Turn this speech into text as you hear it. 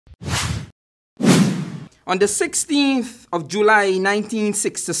On the 16th of July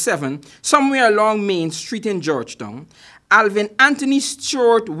 1967, somewhere along Main Street in Georgetown, Alvin Anthony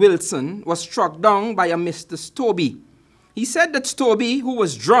Stewart Wilson was struck down by a Mr. Stobie. He said that Stobie, who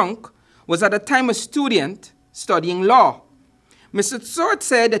was drunk, was at the time a student studying law. Mr. Stewart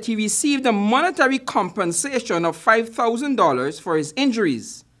said that he received a monetary compensation of $5,000 for his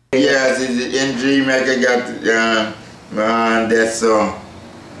injuries. Yes, his injury make I got that's so.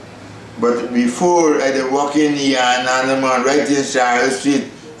 But before I did walk in here and Hanneman right in Charles Street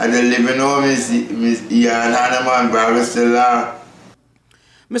and the living home is Ian Hanneman Barrister Law.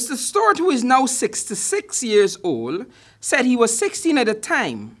 Mr. Stewart, who is now 66 years old, said he was 16 at the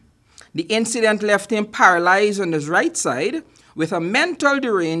time. The incident left him paralyzed on his right side with a mental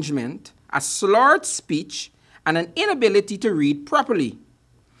derangement, a slurred speech, and an inability to read properly.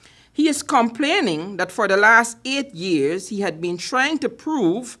 He is complaining that for the last 8 years he had been trying to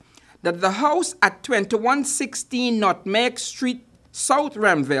prove that the house at 2116 Nutmeg Street, South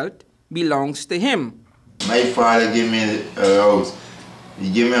Ramvelt, belongs to him. My father gave me a house.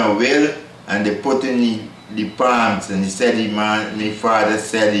 He gave me a will and they put in the palms and he said my father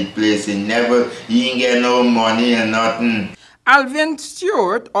said the place he ain't get no money and nothing. Alvin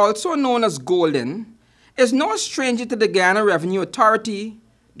Stewart, also known as Golden, is no stranger to the Guyana Revenue Authority,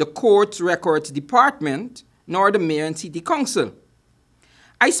 the Courts Records Department, nor the Mayor and City Council.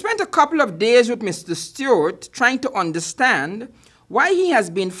 I spent a couple of days with Mr. Stewart trying to understand why he has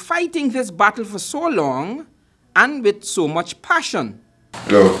been fighting this battle for so long and with so much passion.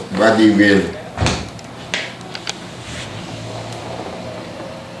 Look, what he will.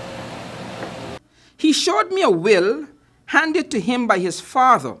 He showed me a will handed to him by his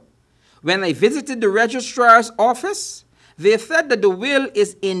father. When I visited the registrar's office, they said that the will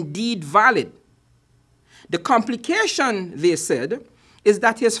is indeed valid. The complication, they said, is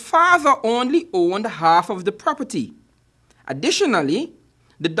that his father only owned half of the property. Additionally,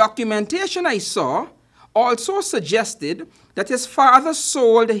 the documentation I saw also suggested that his father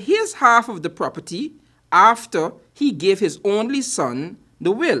sold his half of the property after he gave his only son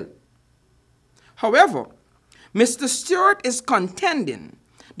the will. However, Mr. Stewart is contending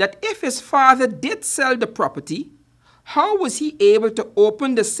that if his father did sell the property, how was he able to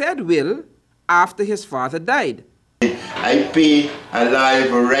open the said will after his father died? I paid a lawyer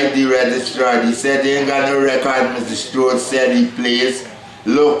for write the registrar. He said he ain't got no record. Mr. Stewart said he plays.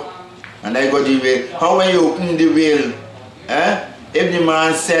 Look, and I got the will. How are you opening the will? If the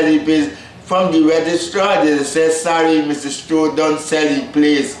man sell the place, from the registrar they said, sorry, Mr. Stewart don't sell the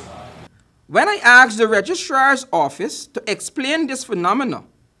place. When I asked the registrar's office to explain this phenomenon,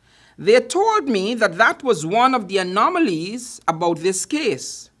 they told me that that was one of the anomalies about this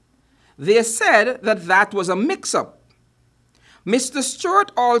case. They said that that was a mix-up. Mr.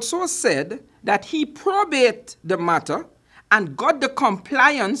 Stewart also said that he probated the matter and got the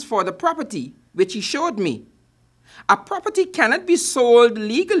compliance for the property, which he showed me. A property cannot be sold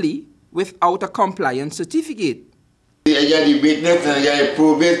legally without a compliance certificate. I got the witness and I got the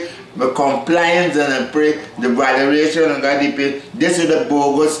prove it, the compliance and I pray the valuation and got the pay. This is the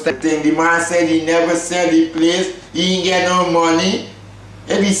bogus thing. The man said he never sell the place, he ain't get no money.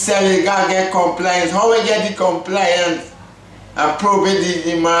 If he sell it, he gotta get compliance. How I get the compliance and prove it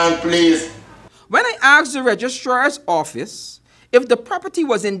the man place? When I asked the registrar's office if the property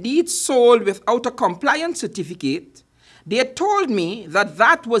was indeed sold without a compliance certificate, they told me that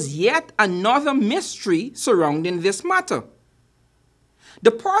that was yet another mystery surrounding this matter.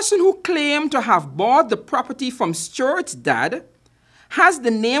 The person who claimed to have bought the property from Stewart's dad has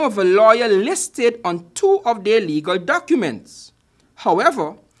the name of a lawyer listed on 2 of their legal documents.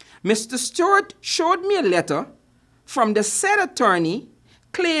 However, Mr. Stewart showed me a letter from the said attorney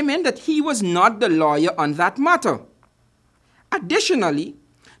claiming that he was not the lawyer on that matter. Additionally,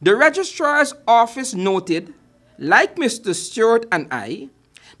 the registrar's office noted, like Mr. Stewart and I,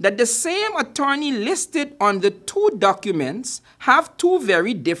 that the same attorney listed on the 2 documents have 2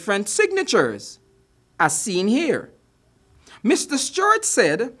 very different signatures, as seen here. Mr. Stewart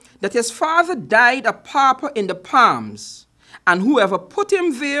said that his father died a pauper in the Palms, and whoever put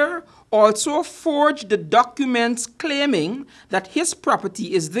him there also forged the documents claiming that his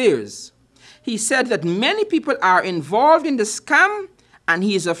property is theirs. He said that many people are involved in the scam and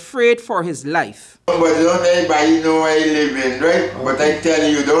he is afraid for his life. But don't everybody know where you live in, right? But I tell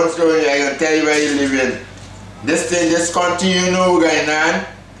you, don't show me, I can tell you where you live in. This thing, this country you know going on.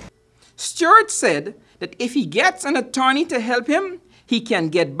 Stewart said that if he gets an attorney to help him, he can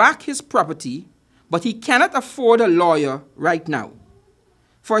get back his property, but he cannot afford a lawyer right now.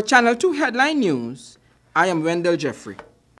 For Channel 2 Headline News, I am Wendell Jeffrey.